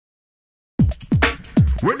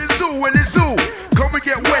When it's all, come and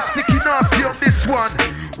get wet, sticky nasty on this one.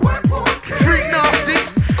 Freak nasty,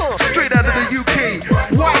 straight out of the UK.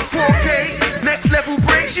 Y4K, next level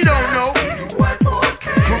breaks, you don't know.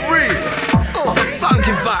 For real, some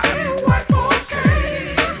funky vibe.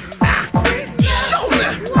 Show me,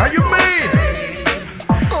 how you mean?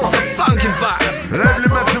 Some funky vibe. Lovely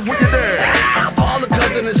massive when you're there. All the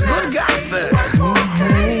cutting is good guy fed.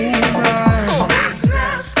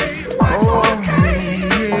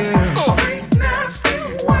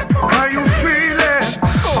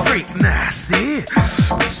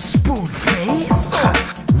 Spoonface,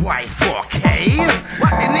 Y4K,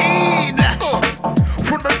 what you need?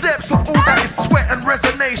 From the depths of all that is sweat and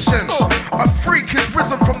resonation, a freak is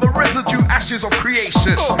risen from the residue ashes of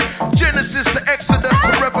creation. Genesis to Exodus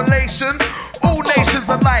to Revelation, all nations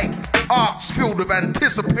are like arts filled with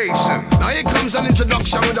anticipation. Now here comes an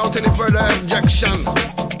introduction without any further objection.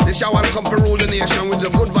 This shall come to rule the nation with a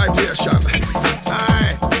good vibration.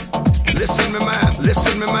 Aye. Listen me man,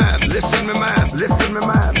 listen me man, listen me man, listen me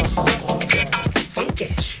man.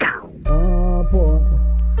 Oh boy,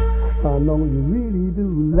 I know you really do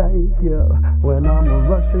like you when I'm a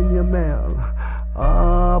rushing your man.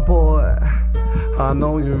 Oh boy, I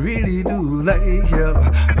know you really do like you.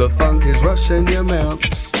 The funk is rushing your man.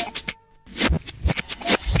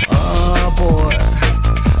 Oh boy,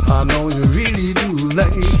 I know you really do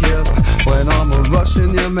like you when I'm a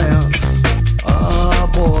rushing your man. Oh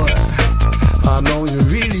boy, I know you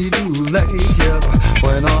really do like it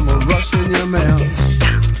when I'm a rushing your man.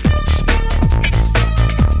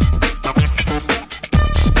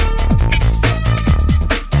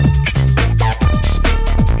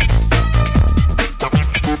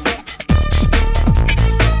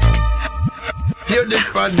 Hear this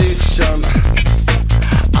prediction,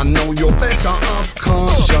 I know you're better off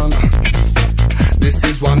caution. This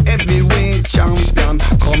is one heavyweight champion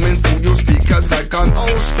coming through your speakers like an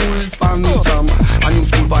old school phantom. A new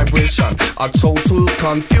school vibration, a total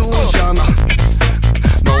confusion.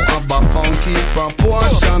 Now have a funky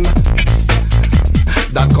proportion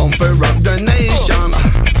that come for rock the nation.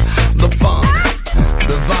 The funk,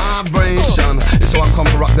 the vibration is how I come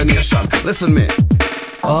to rock the nation. Listen me.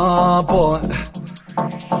 Oh boy.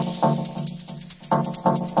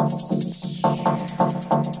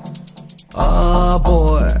 Oh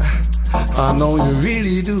boy, I know you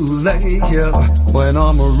really do like it when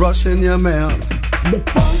I'm a rushing your man. The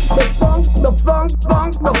funk, the funk, the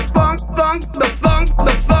funk, the funk, the funk, the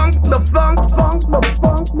funk, the funk, the funk, the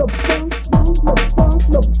funk, the funk, the funk,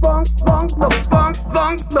 the funk, the funk, the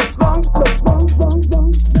funk, the funk, the funk,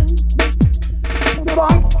 the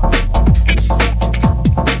funk.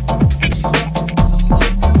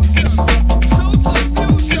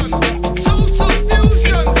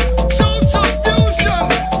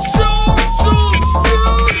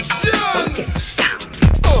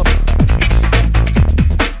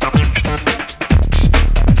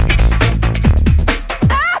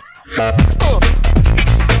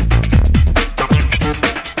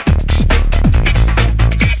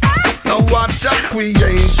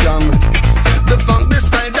 Creation, the funk, the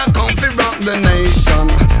style that come fi rock the nation.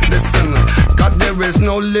 Listen, cause there is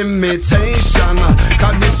no limitation.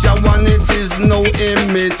 Cause this your one, it is no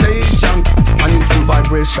imitation. A new school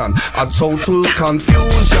vibration, a total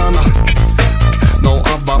confusion. Now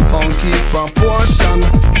have a funky proportion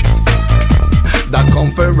that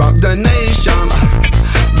come fi rock the nation.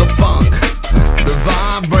 The funk, the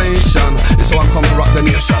vibration is how I come to rock the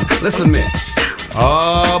nation. Listen me.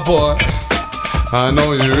 Oh boy, I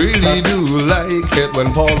know you really do like it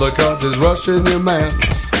when Paul the Cut is rushing your man.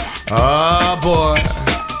 Ah boy,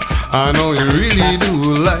 I know you really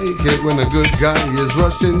do like it when a good guy is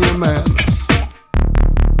rushing your man.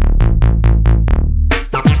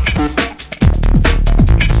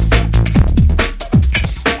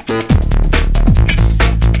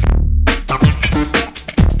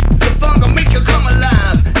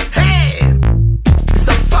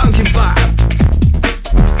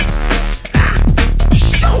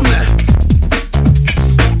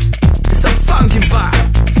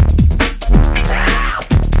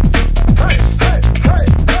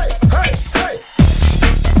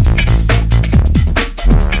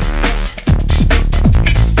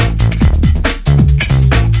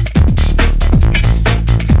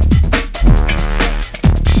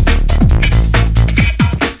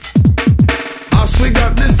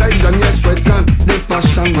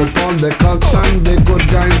 The cuts and the good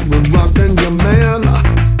time, we're rocking your man.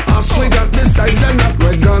 As we got this style, they're not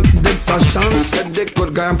reggae, the fashion. Said the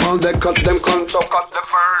good guy and pound, they cut them, come to cut the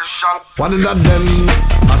version. What did that them?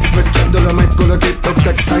 I switch up the mic, gonna keep it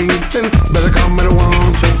exciting. Better come and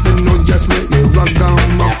want something, no, just make me rock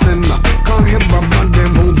down.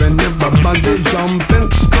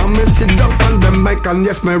 and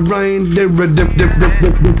yes, my rain the rhythm.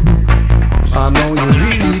 I know you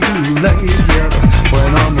really do like it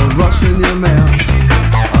when I'm rushing your man.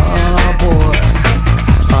 Ah boy,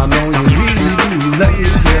 I know you really do like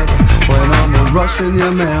it when I'm rushing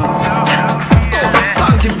your man. It's a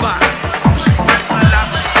funky vibe.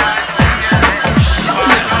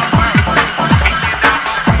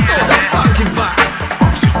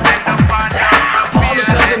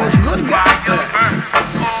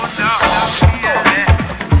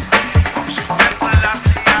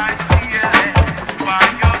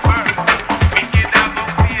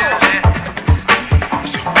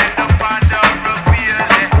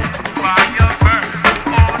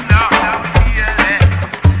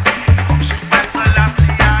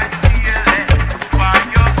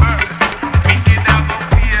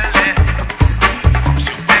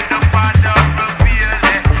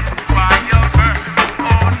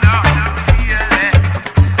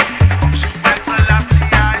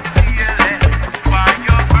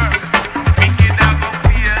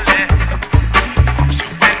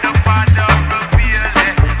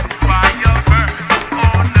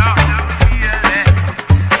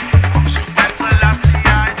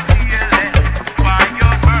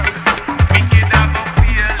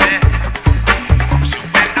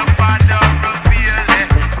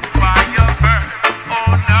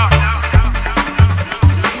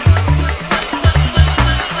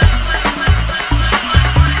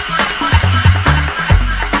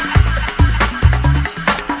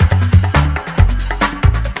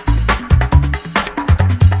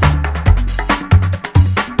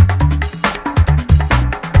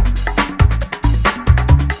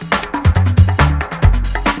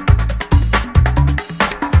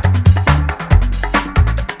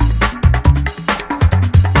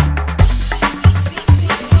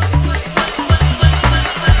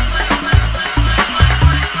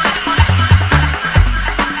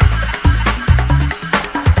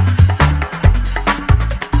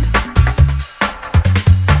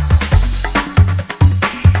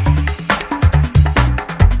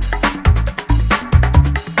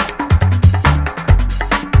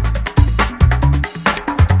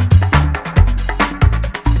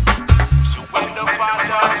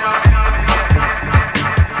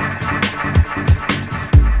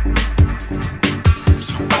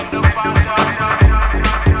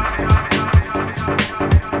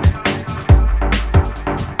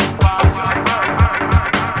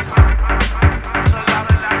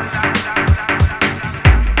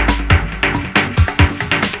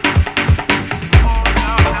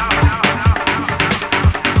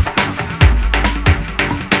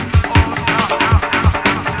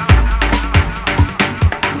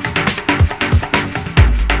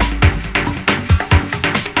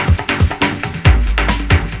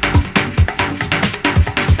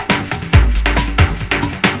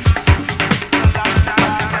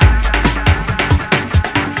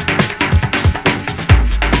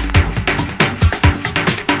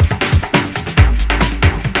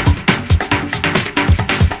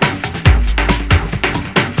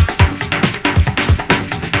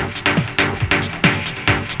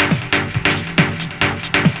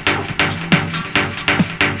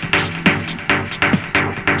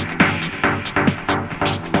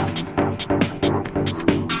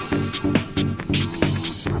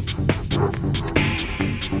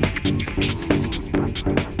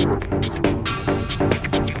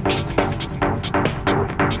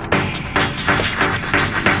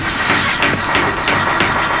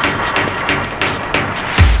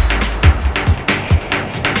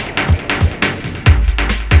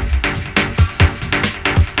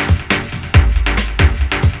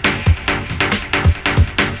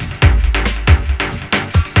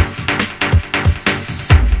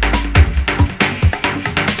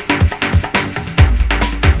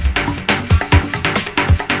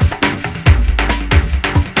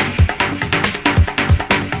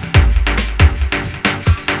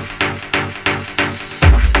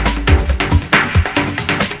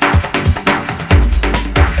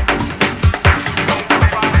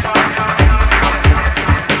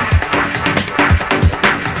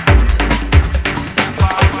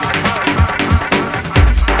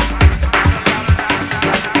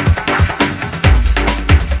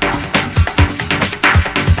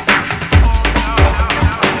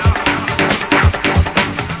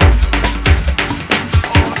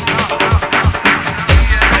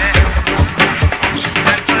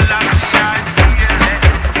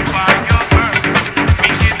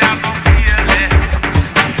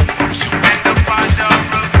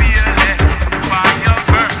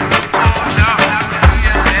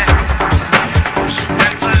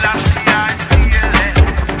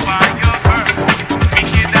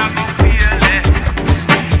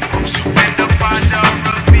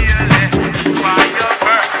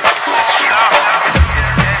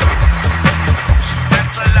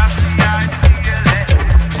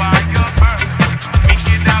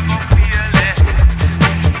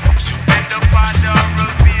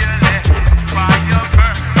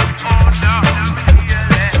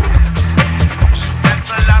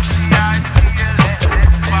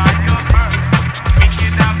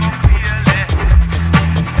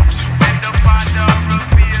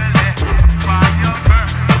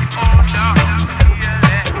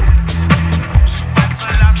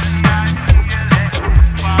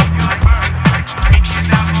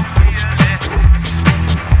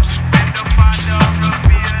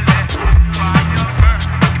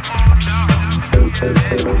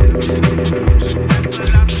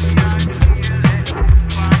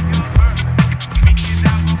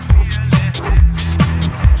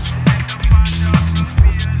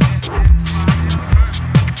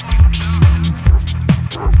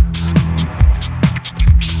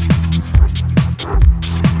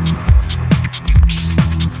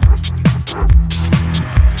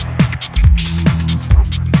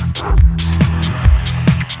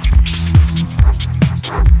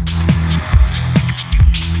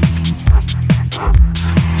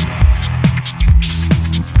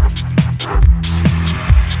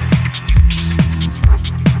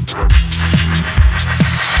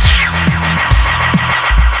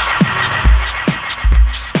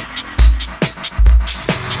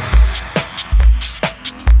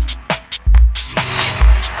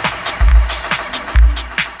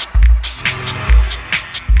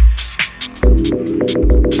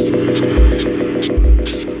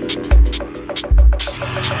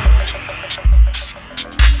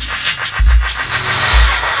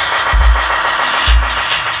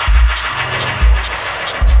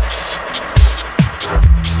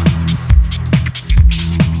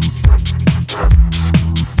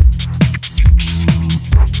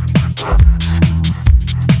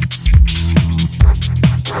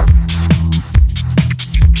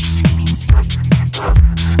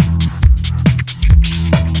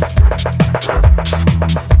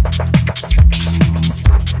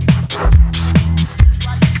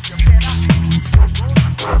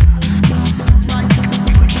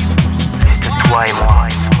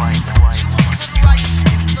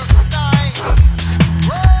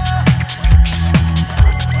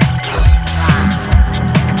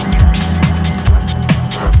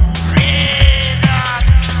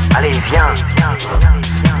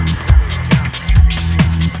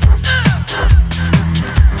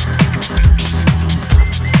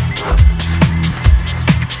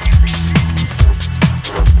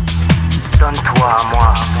 toi à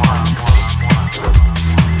moi.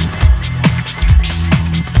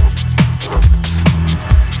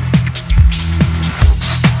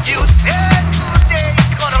 You said today's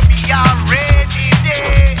gonna be a rainy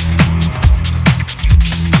day.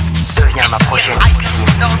 Deviens ma prochaine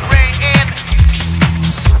victime. No rain.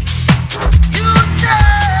 You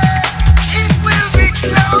said it will be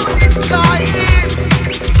cloudy skies.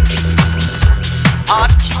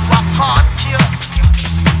 Caught you, I caught you,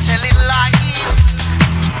 telling lies.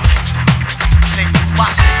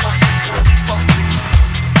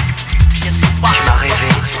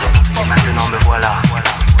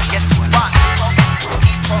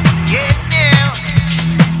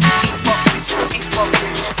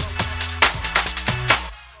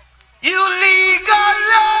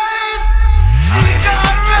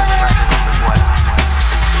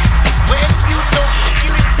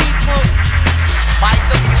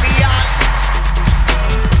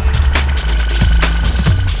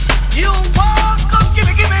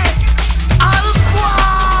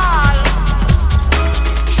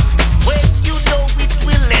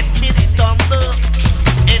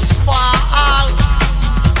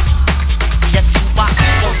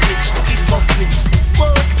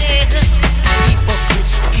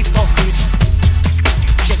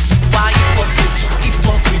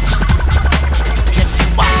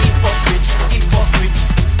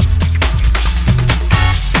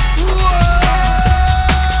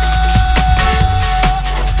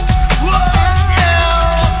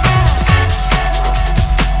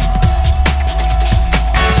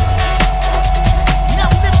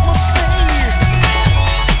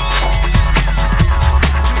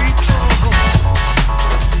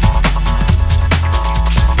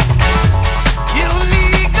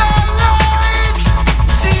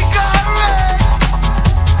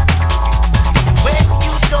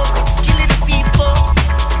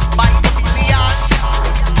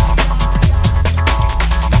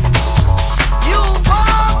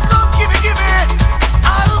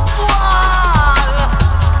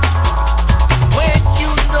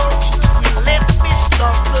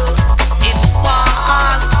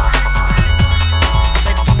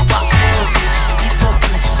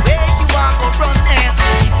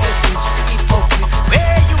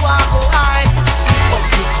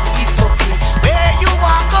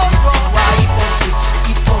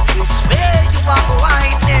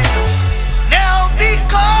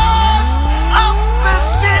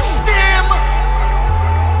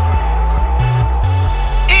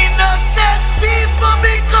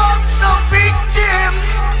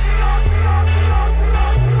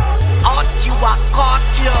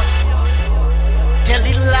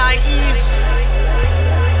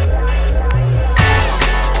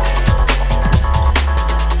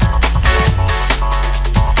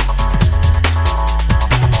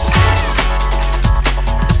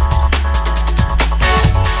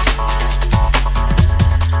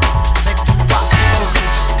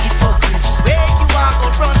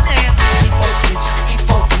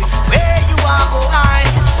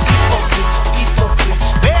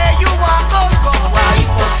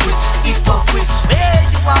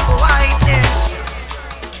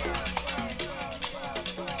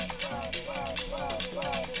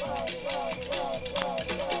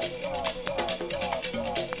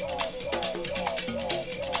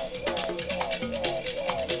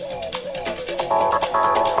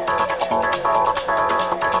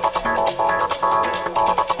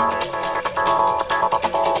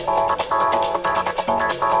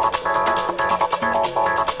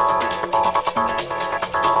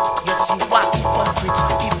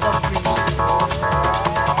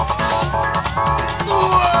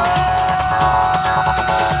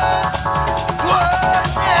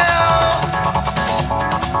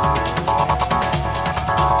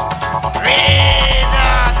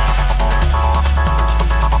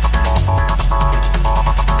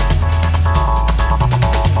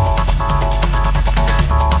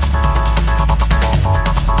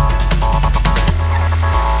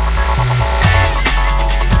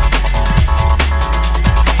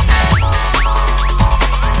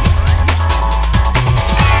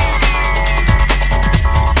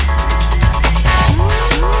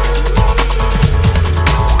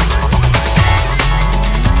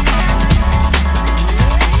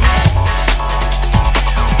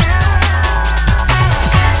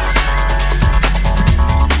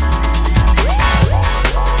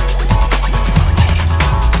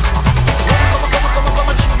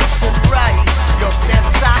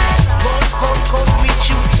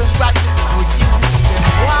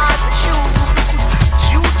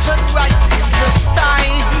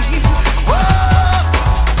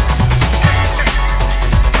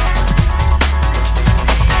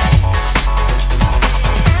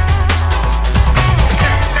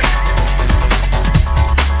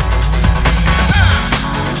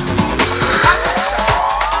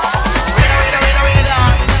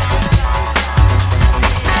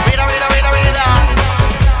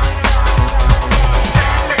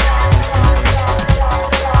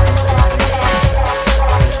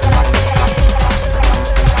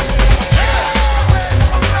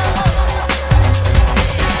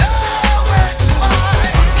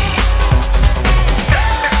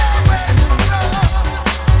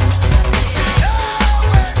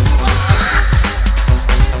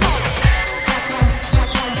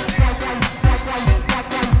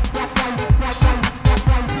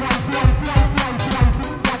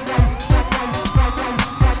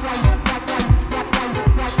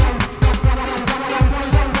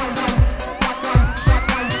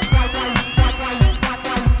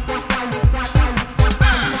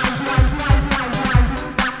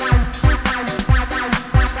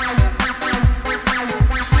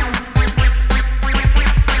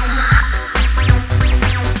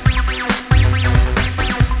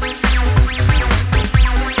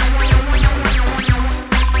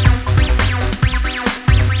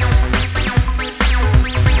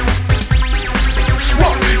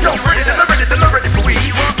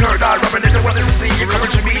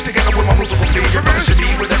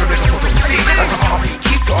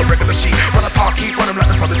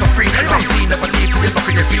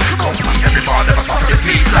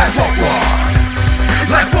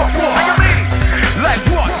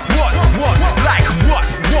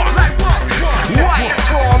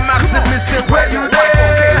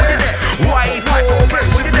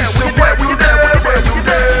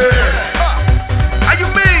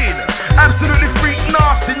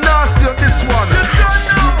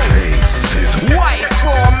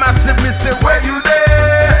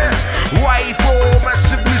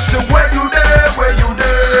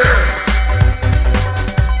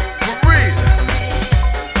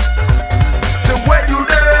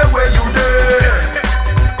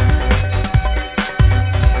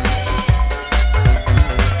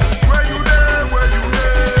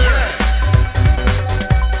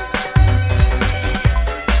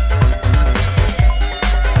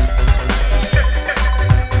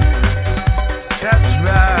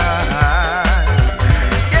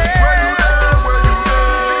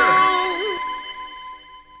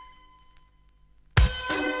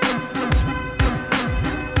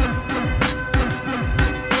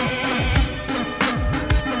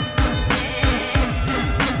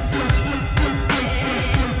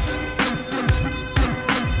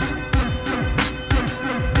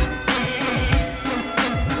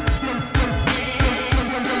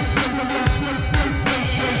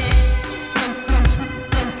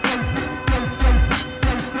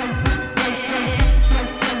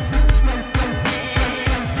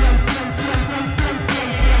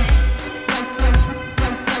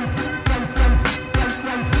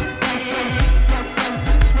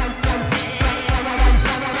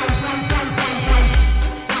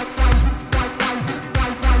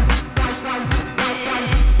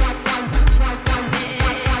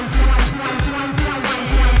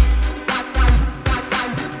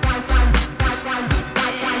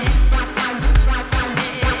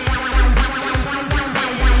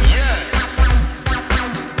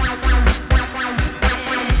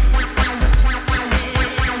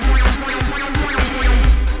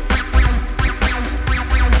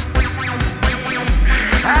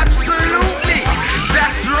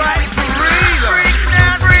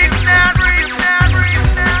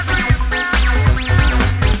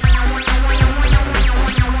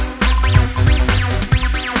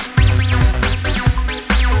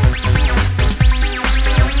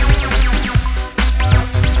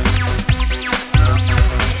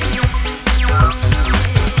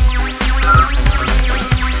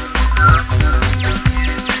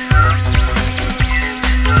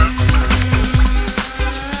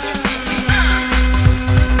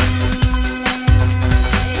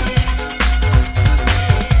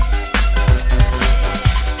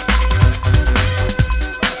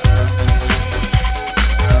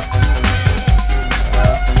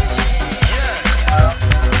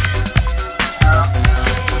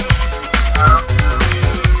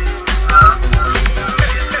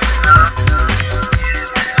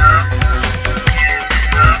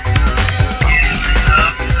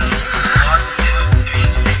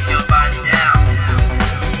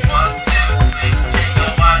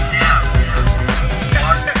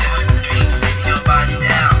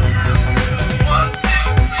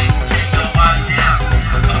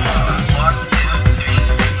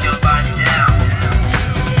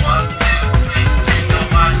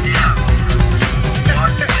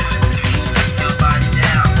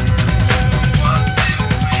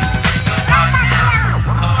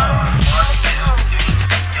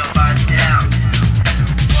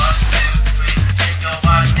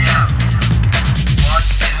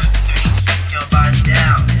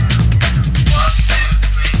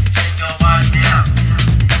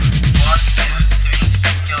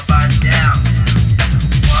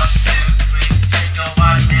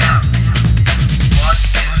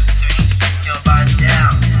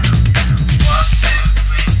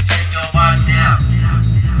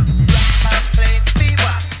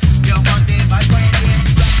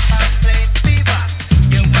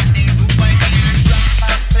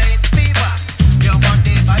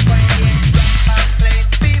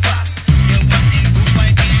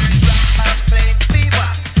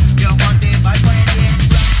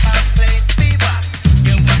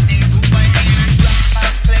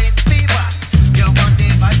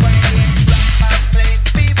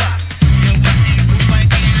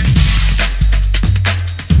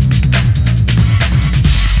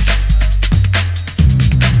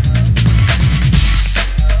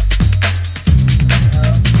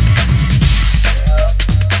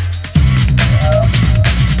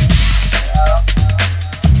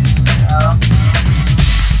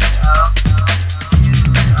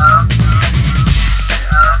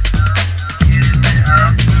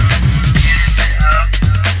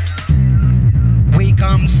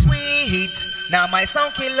 my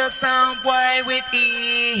sound killer sound boy with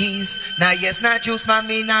ease. Now yes, not juice, man,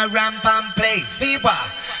 me not ramp and play fever.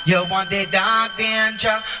 You want the dark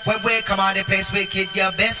danger. When we come out the place wicked,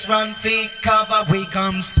 your best run feet cover, we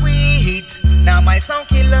come sweet. Now my sound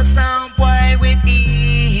killer sound boy with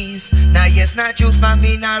ease. Now yes, not juice, man,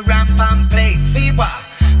 me not ramp and play fever.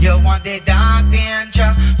 You want the dark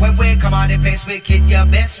danger. When we come out the place wicked, your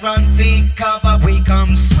best run feet cover, we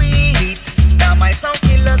come sweet. Now my sound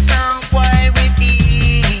killer sound boy with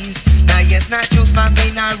ease. Now yes, not juice, man,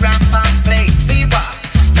 me not ramp and play fever.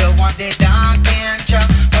 You want the dark danger.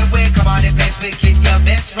 When we come out the place wicked, your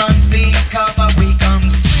best run feet cover, we come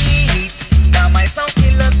sweet. Now my sound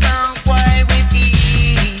killer sound boy with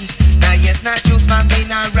ease. Now yes, not juice, man, me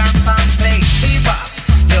not ramp and play fever.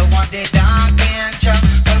 You want the dark danger.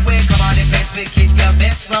 When we come out the place wicked, your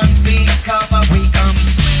best run feet cover, we come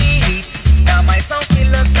sweet. Now my sound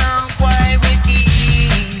killer sound boy with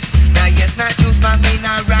ease. Now yes, not juice, man, me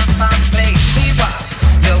not ramp and play fever.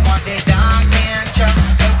 You want the dark danger.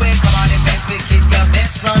 When we come out the place wicked, your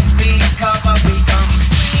best run feet cover, we come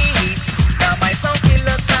sweet. Now my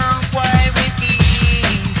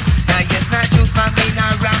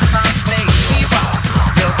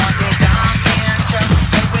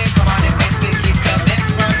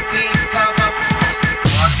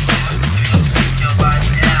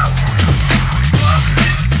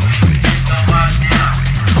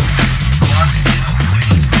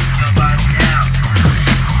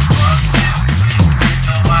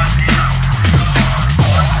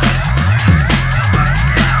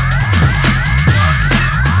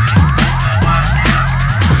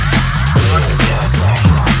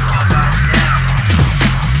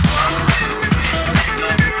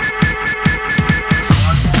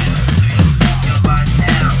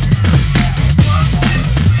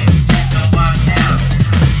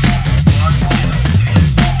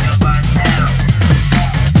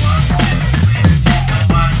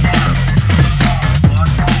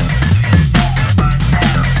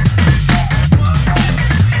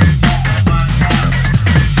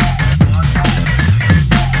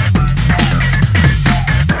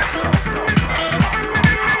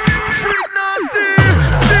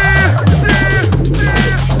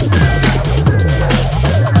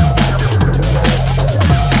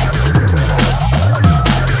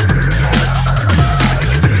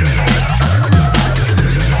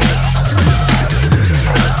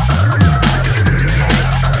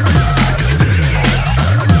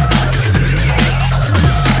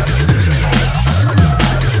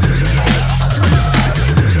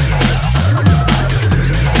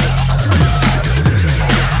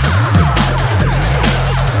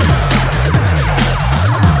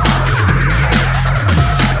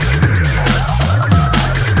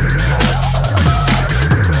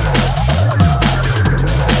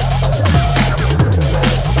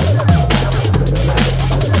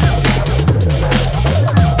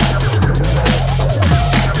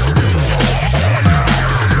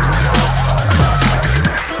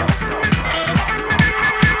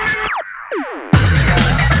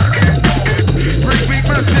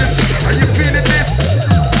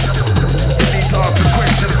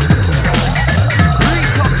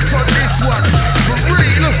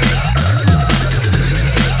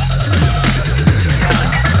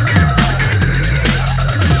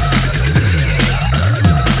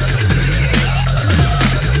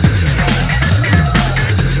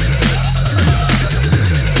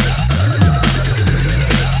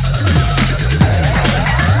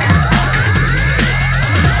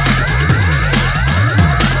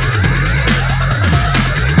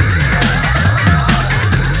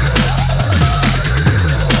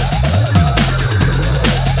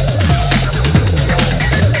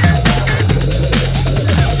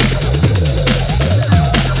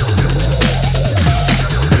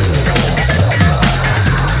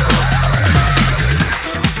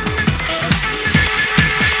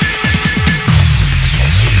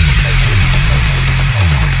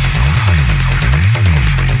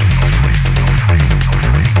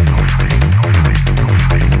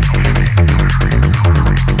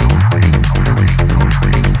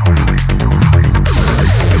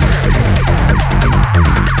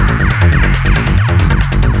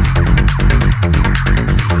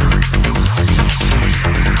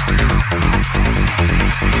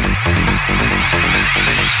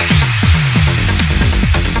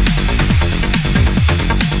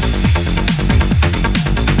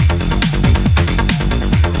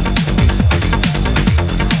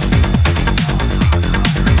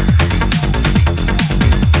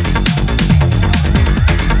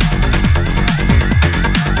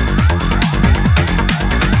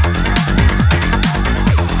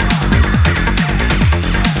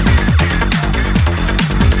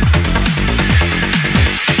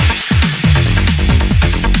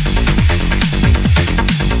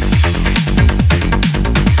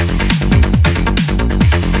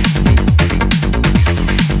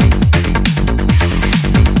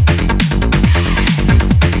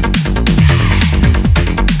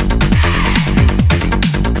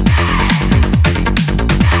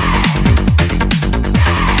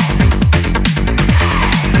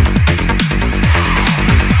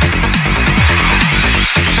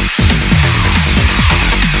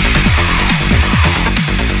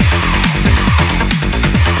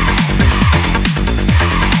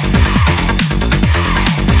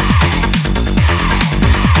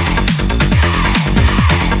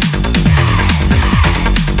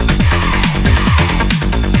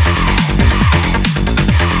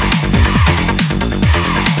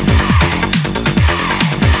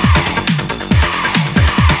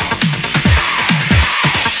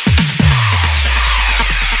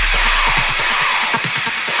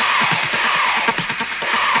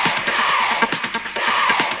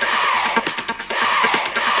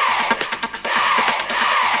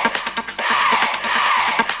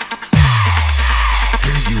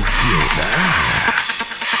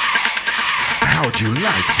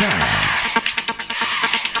like that.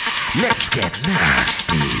 Let's get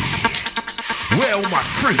nasty. Where all my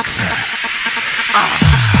freaks at?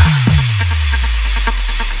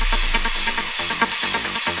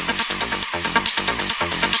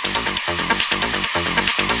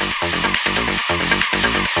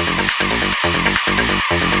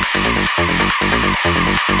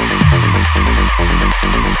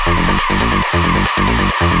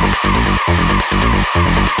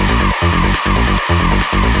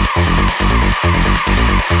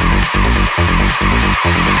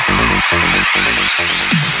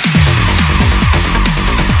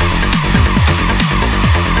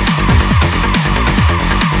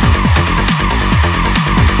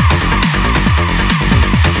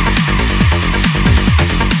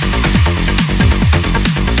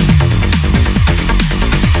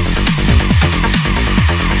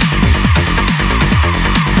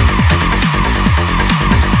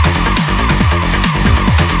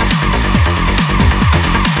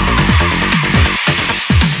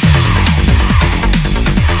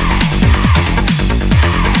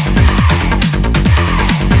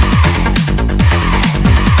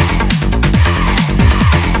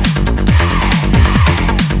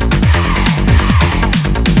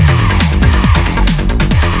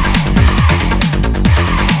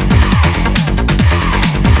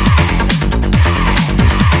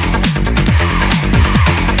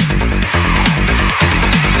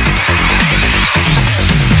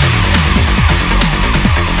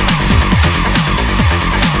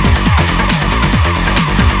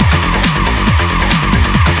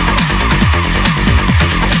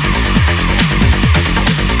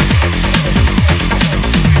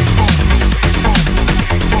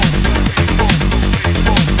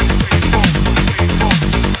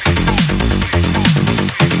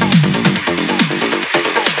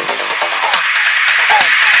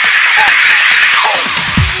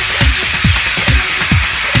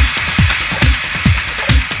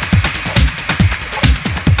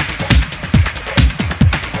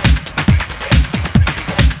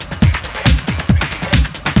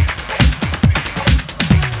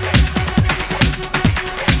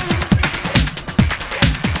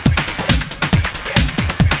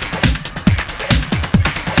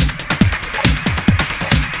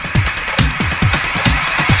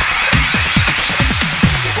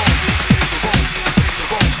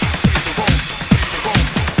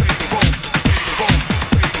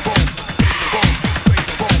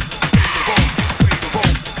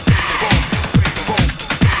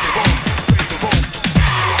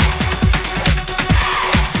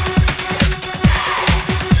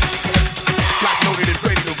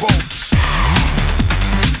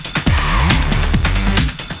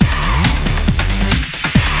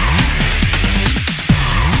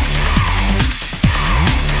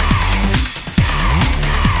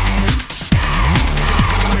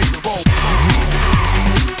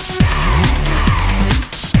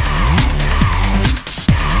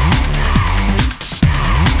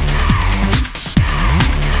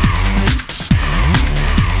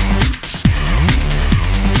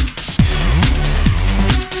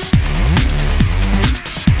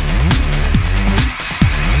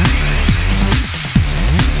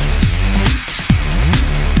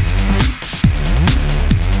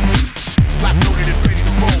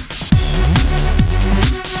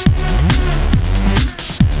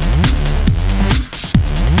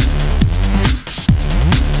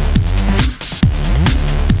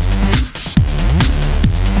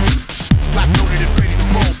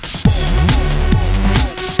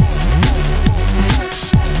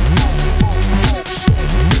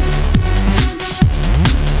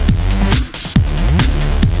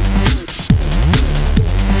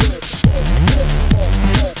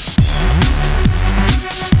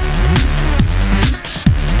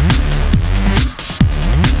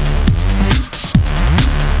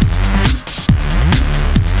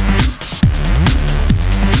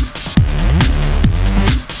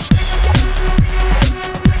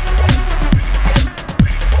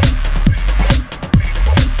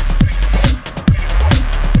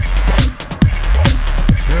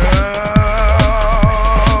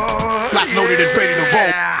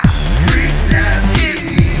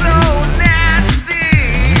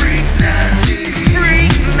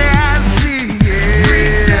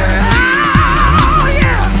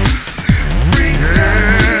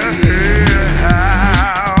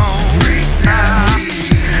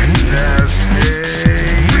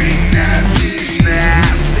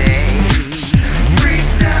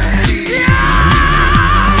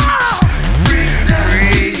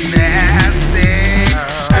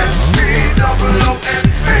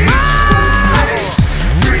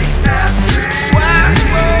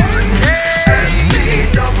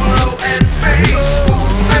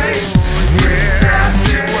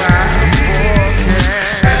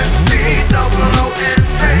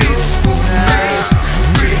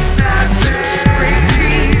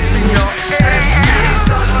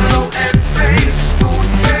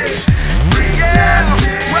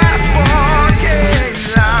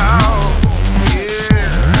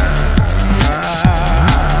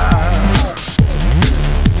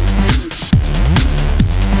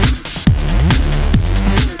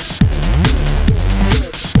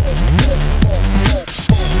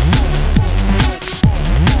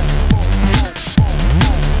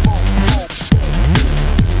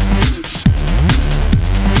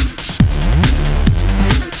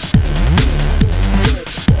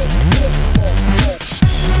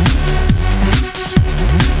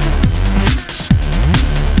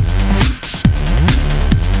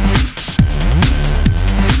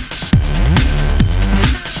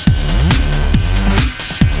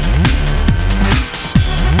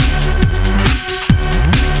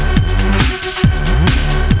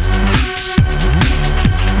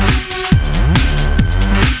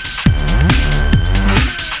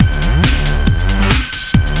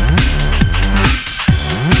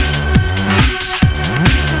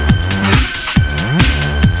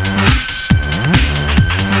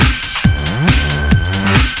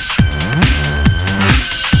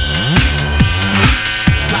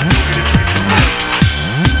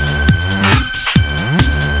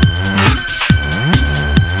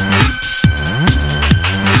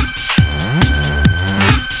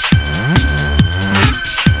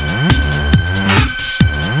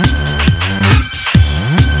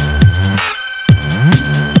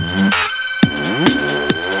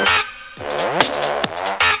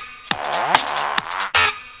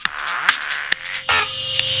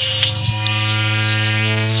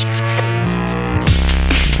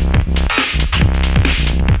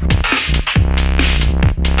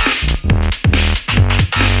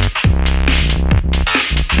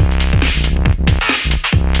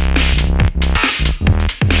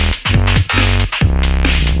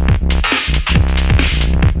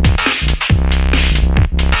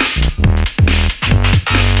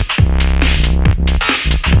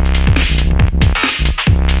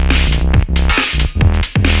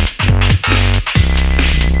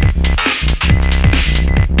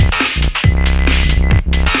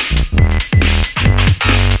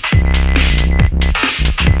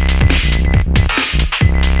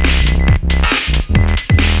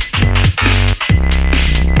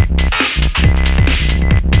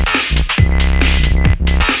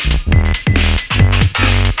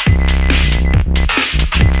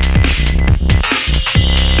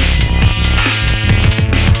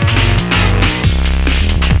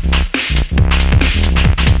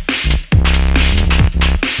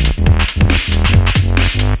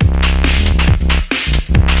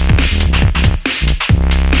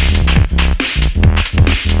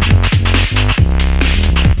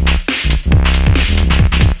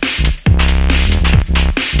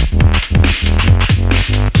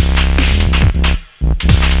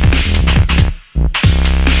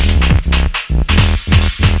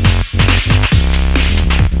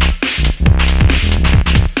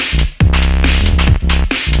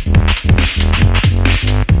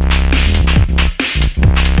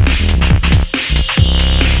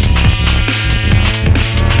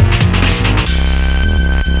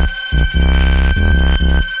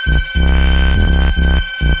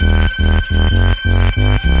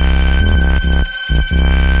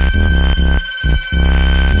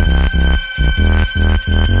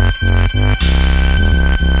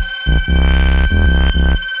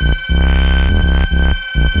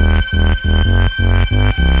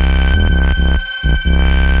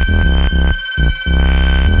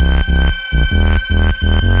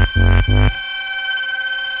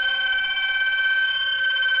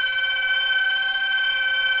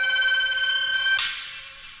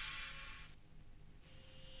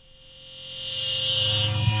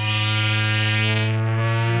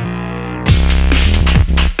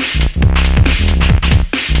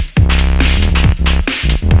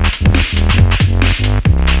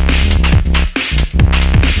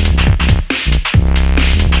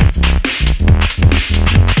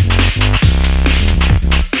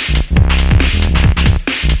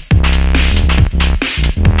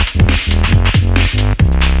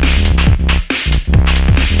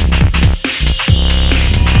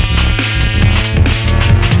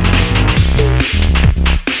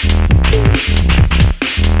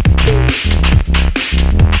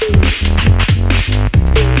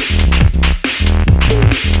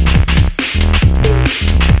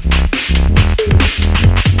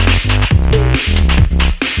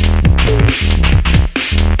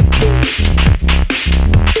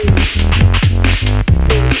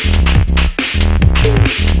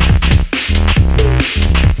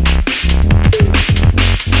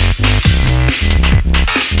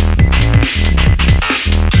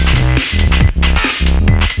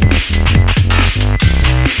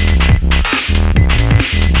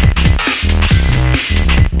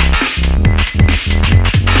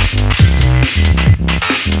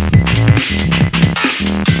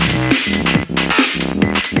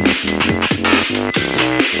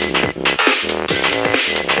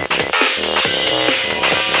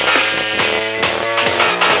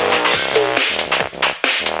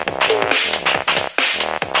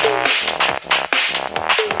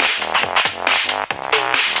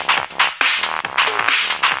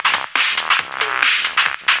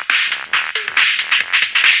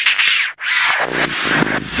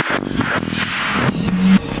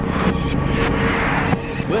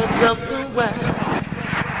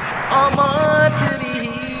 are more to be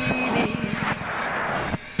heeded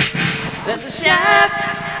than the shots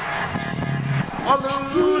on the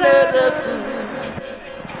rulers of food.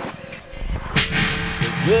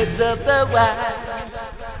 The words of the wise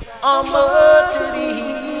are more to be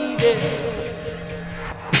heeded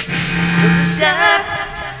than the shots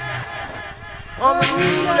on the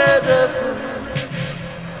rulers of food.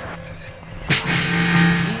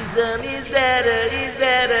 Wisdom is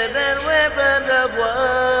better than weapons of war.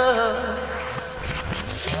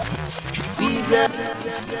 Wisdom.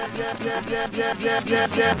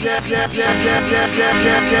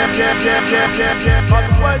 But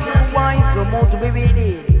the words of the wise are more to be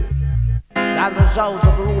readed than the souls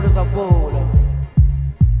of the rulers of old.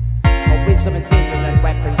 For wisdom is bigger than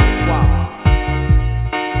weapons of war.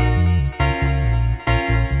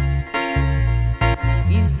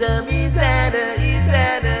 Wisdom is better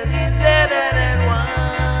than one.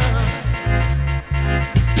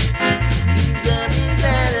 Wisdom is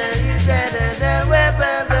better than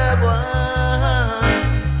weapons of war.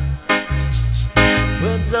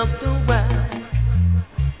 Words of the wise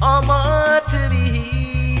are more to be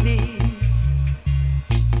heeded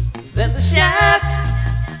than the shots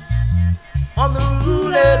on the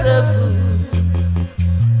rulers of food.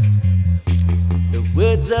 The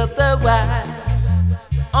words of the wise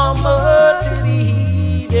are more to be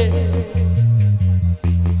heeded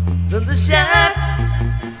than the shots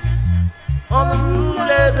on the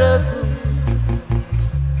rulers of food.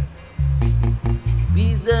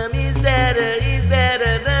 Wisdom is better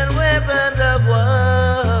than weapons of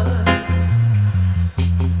war.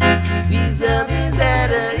 Wisdom is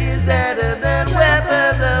better than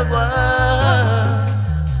weapons of war.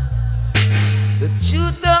 The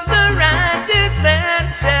truth of the righteous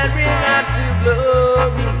man shall bring us to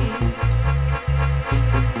glory,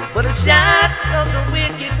 but the shot of the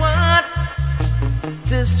wicked one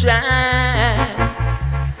to strike.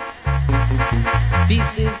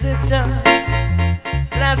 Peace is the tongue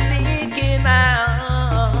that I speak in my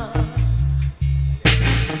heart.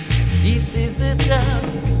 Peace is the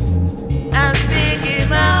tongue I speak in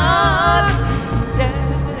my heart.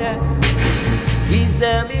 Yeah.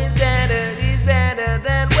 Wisdom is better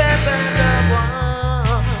than weapons of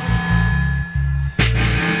war.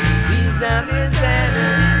 Wisdom is better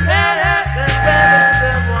than weapons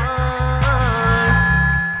of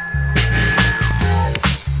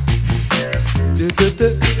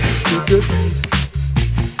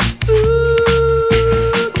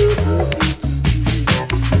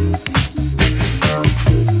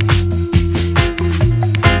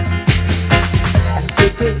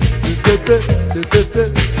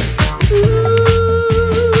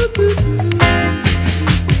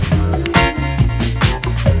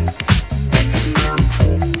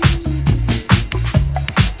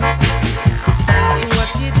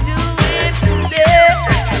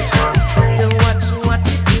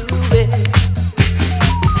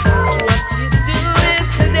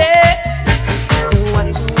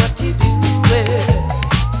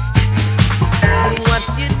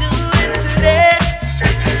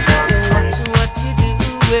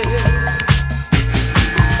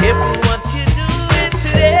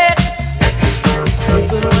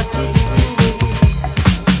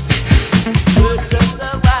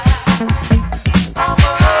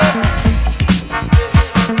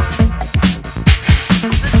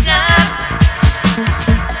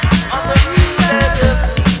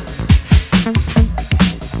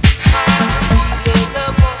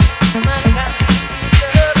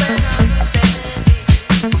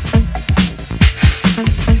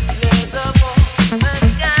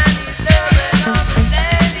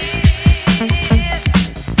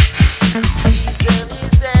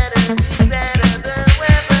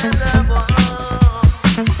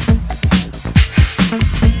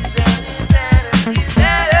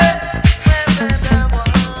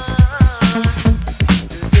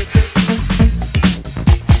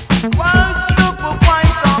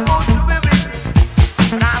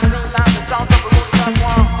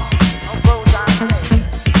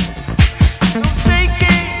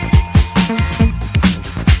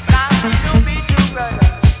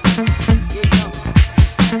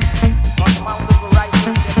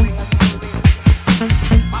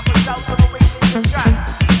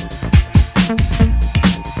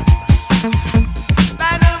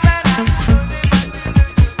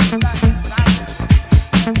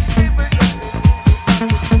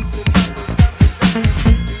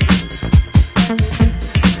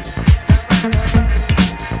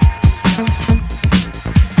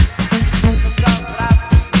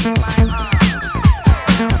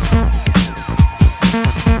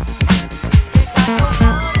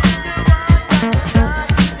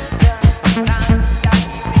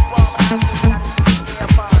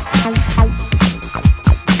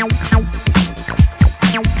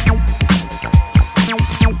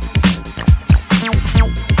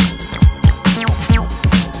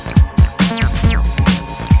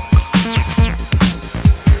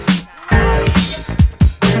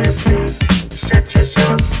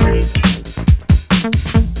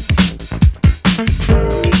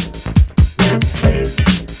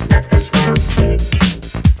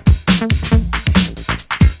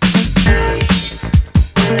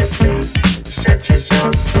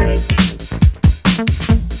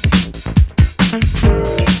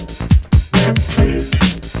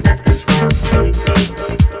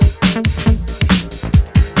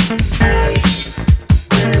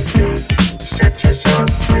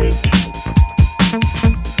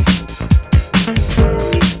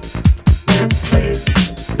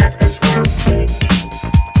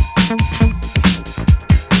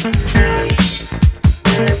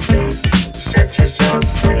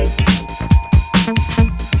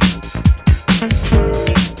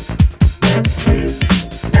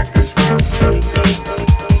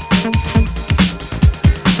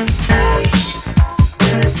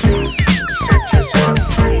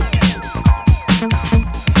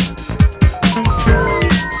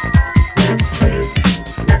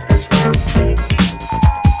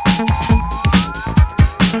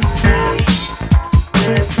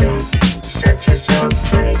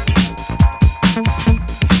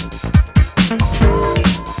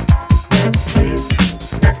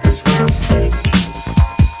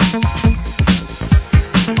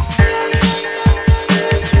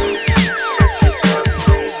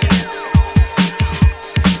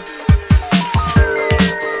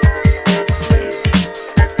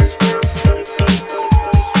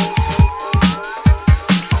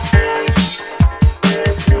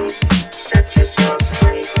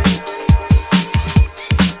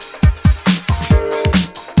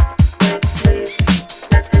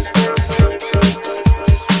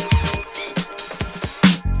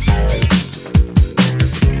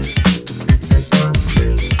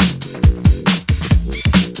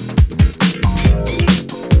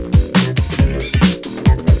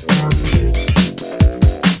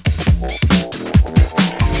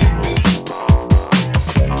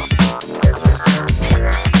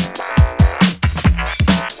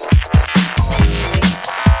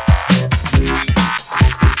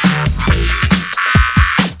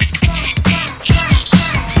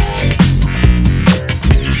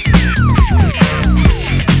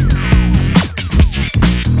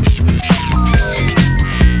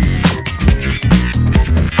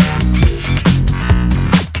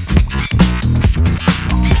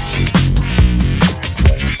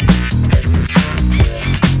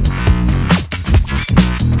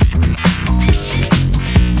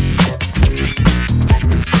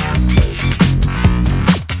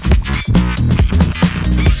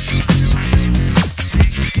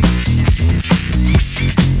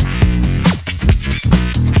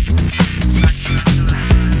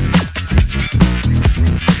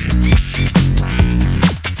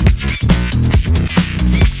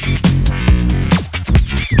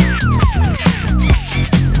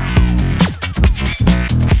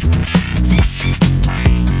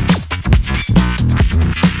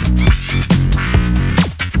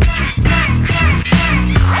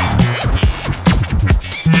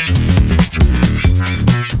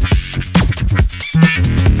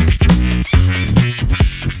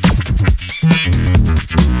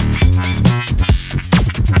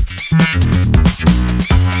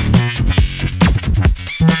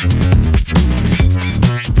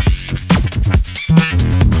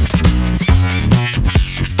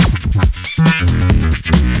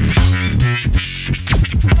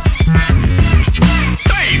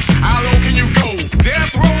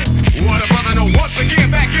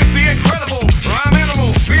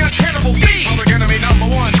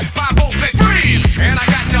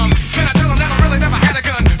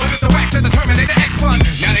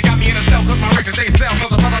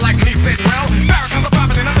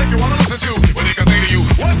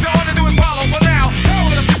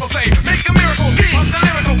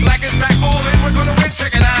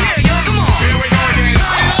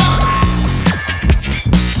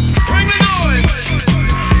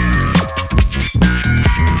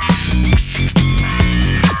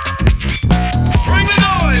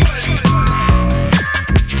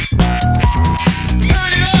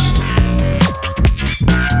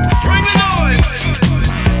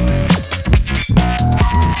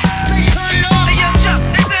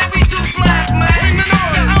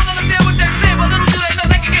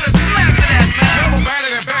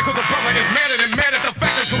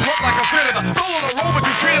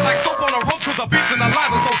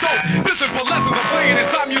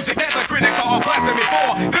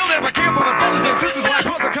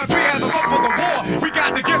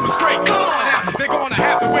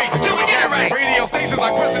Radio stations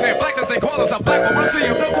are questioning their blackness. They call us a black, but we'll see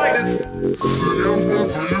if they'll play this.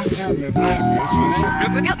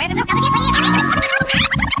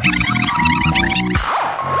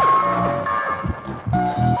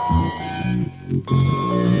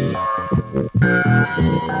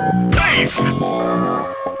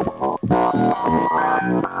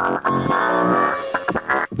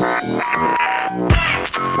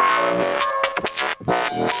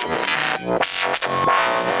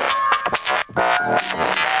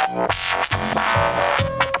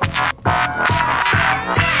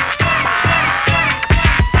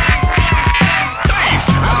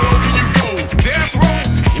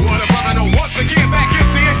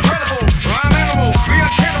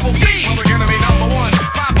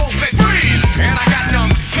 And I got no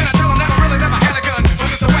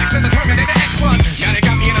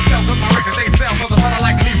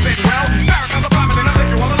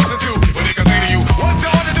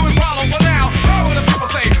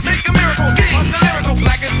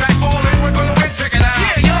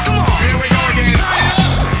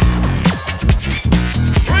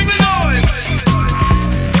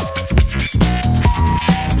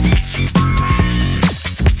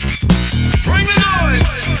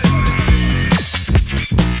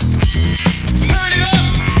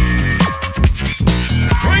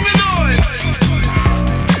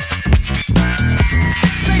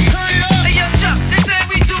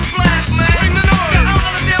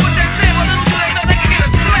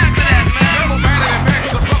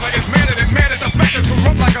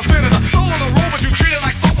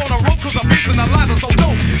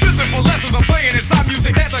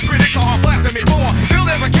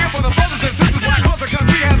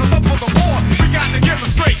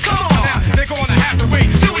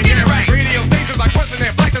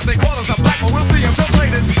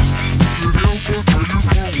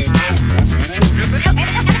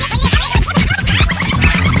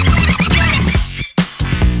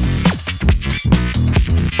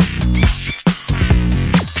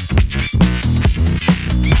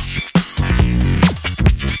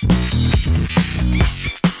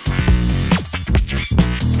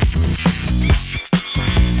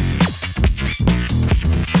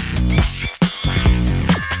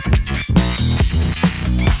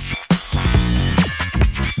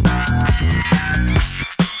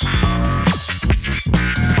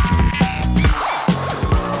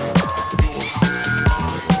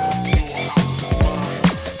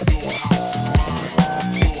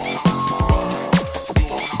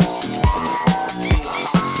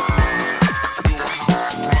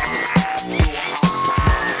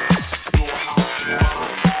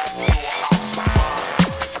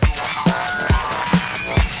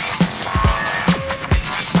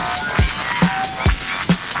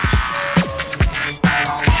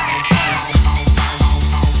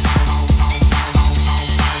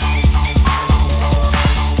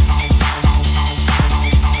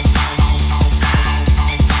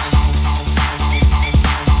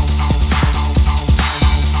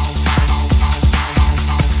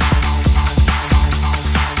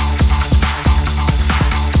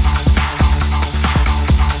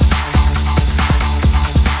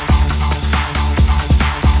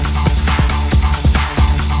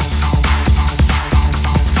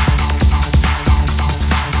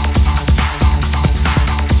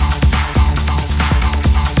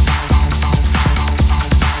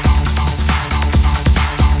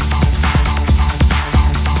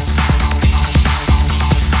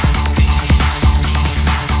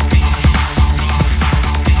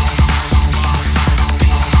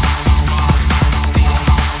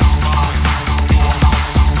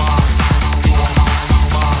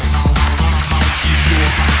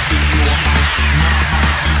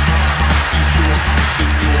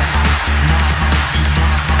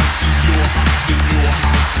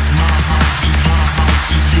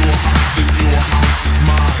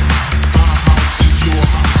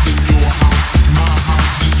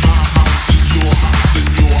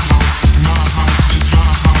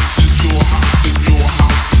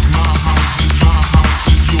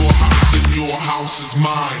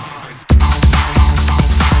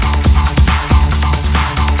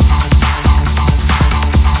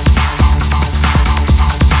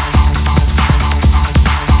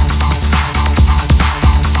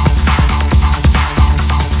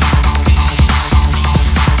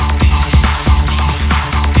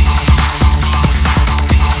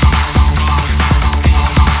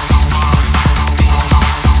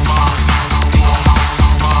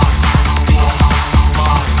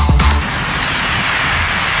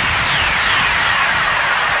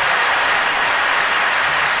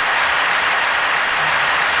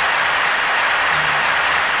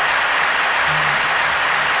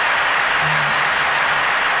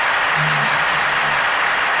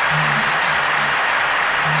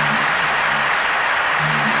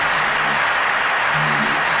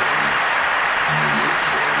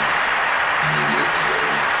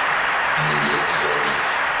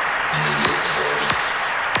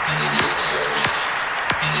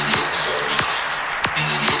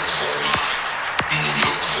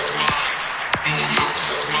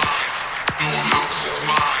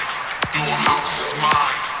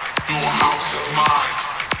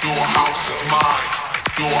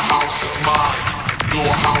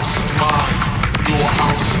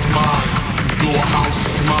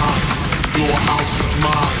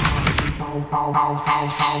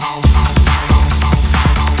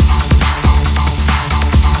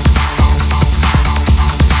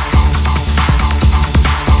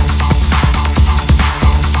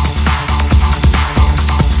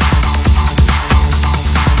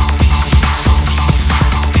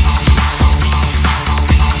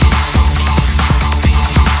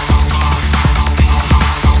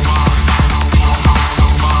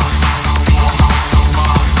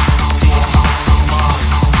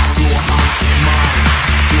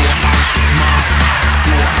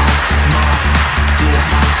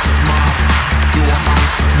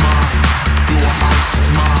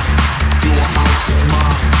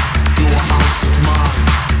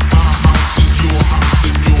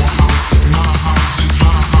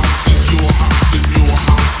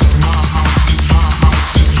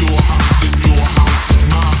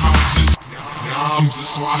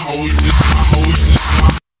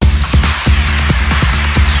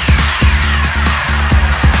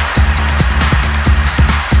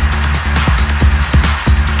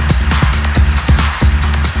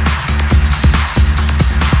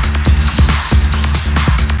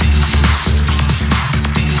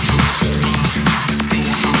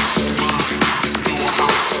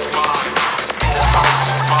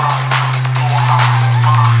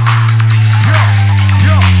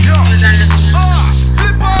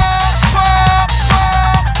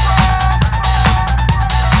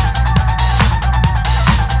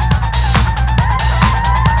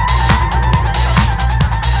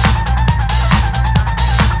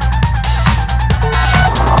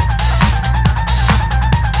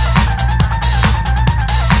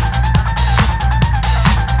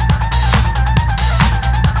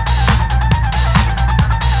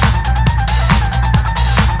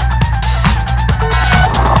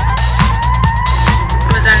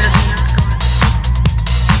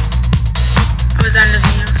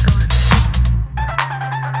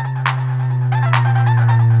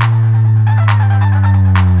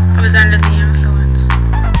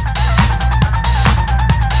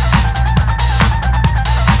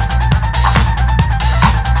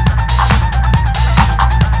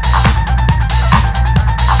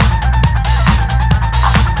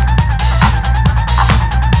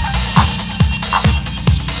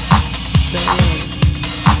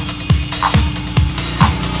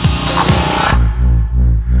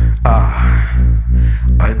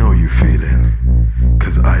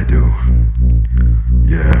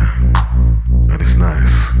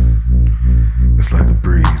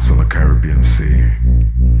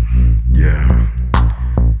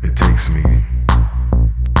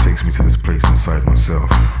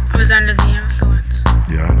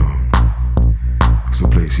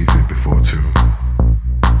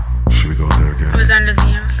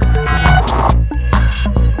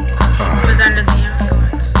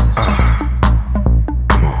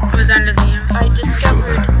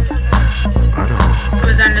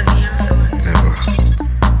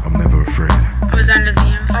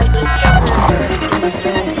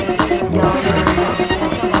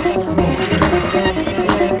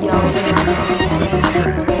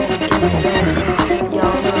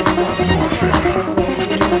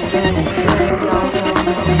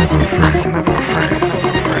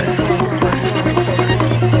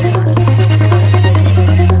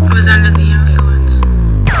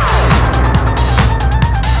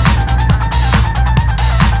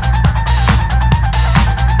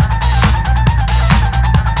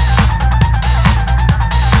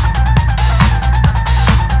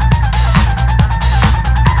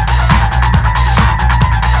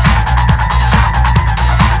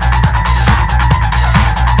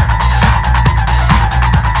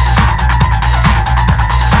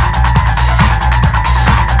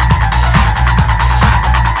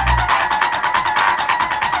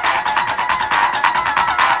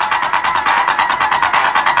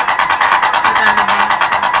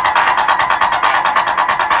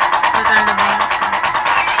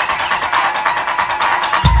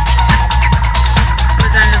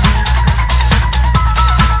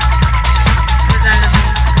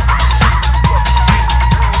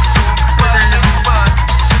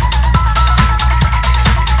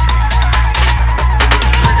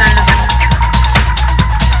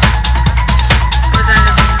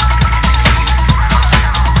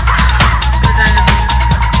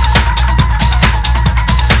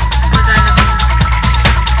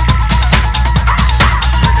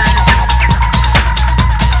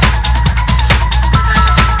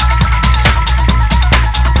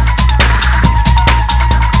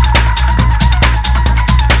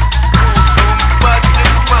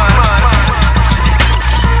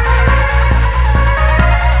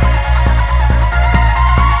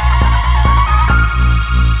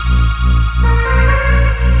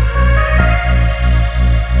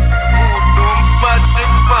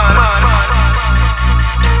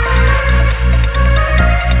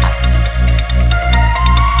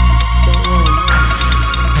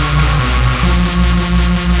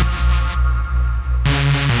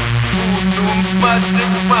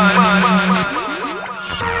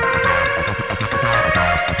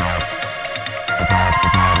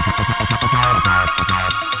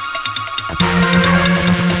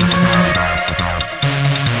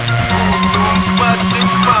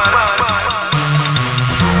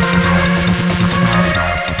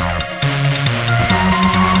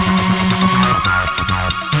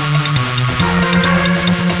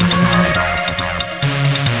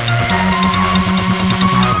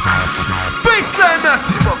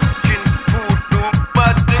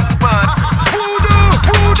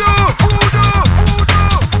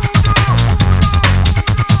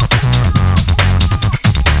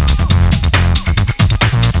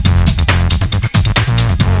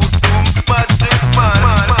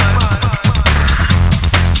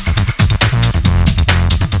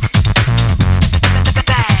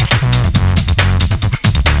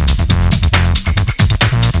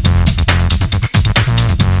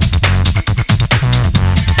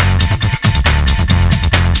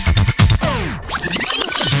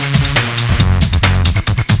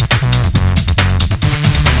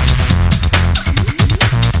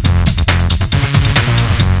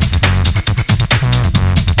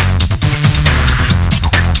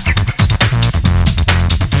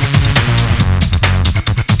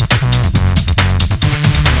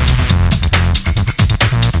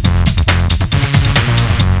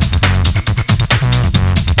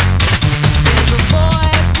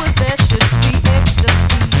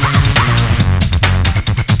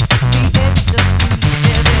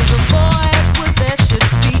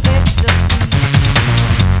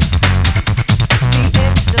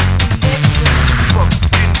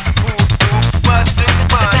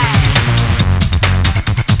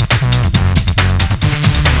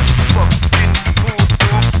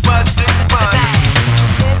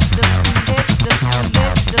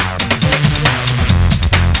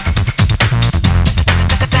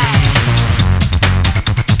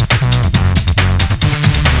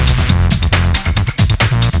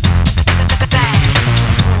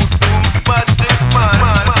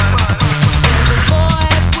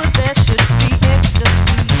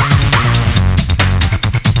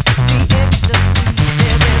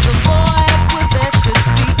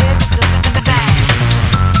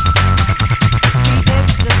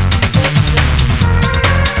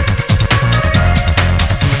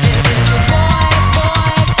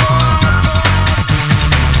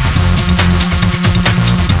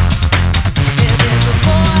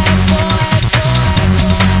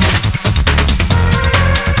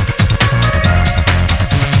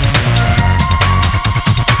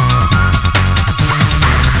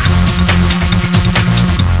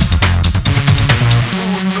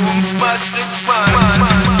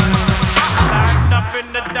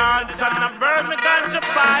dance and I burn me ganja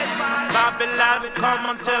pipe. Babylon, come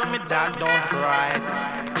and tell me that don't right.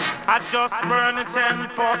 I just burn it and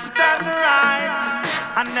post and right.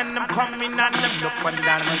 And then them coming and them look and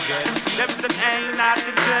down my jet. Them say ain't not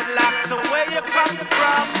the dreadlocks, so where you come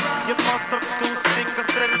from? You must have too sick or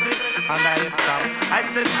sensitive, and I come. I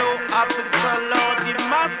said no officer, Lord, you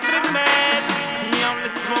must be mad. He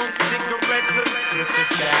only smokes cigarettes and strips a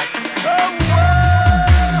shack. Oh,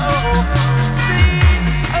 whoa, see,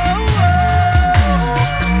 oh,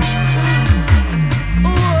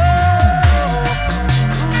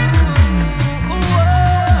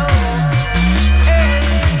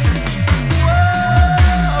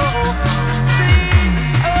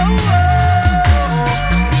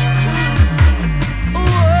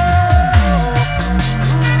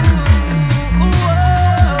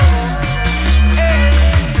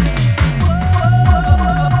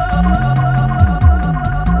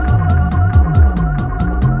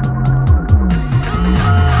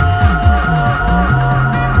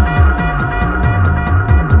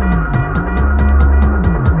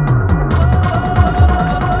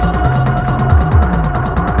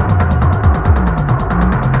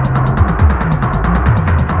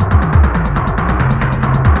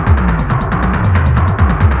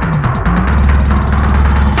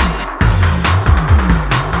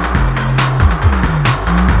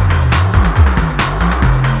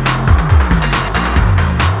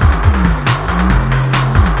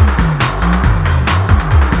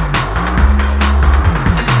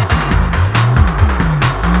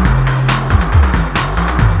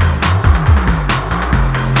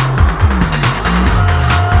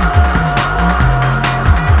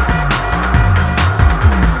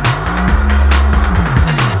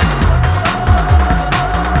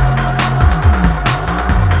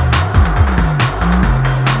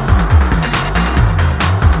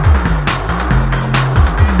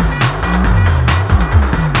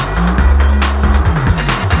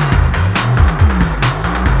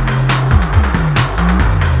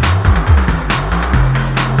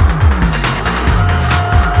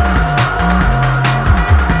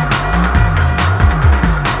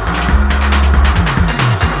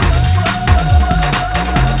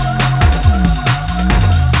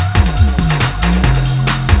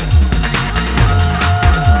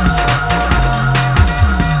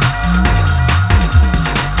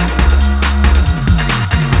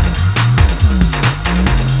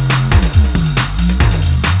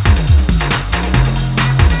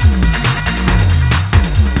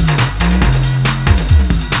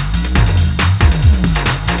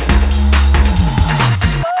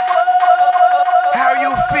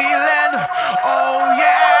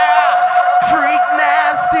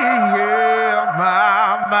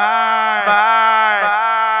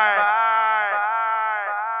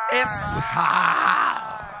 It's hot.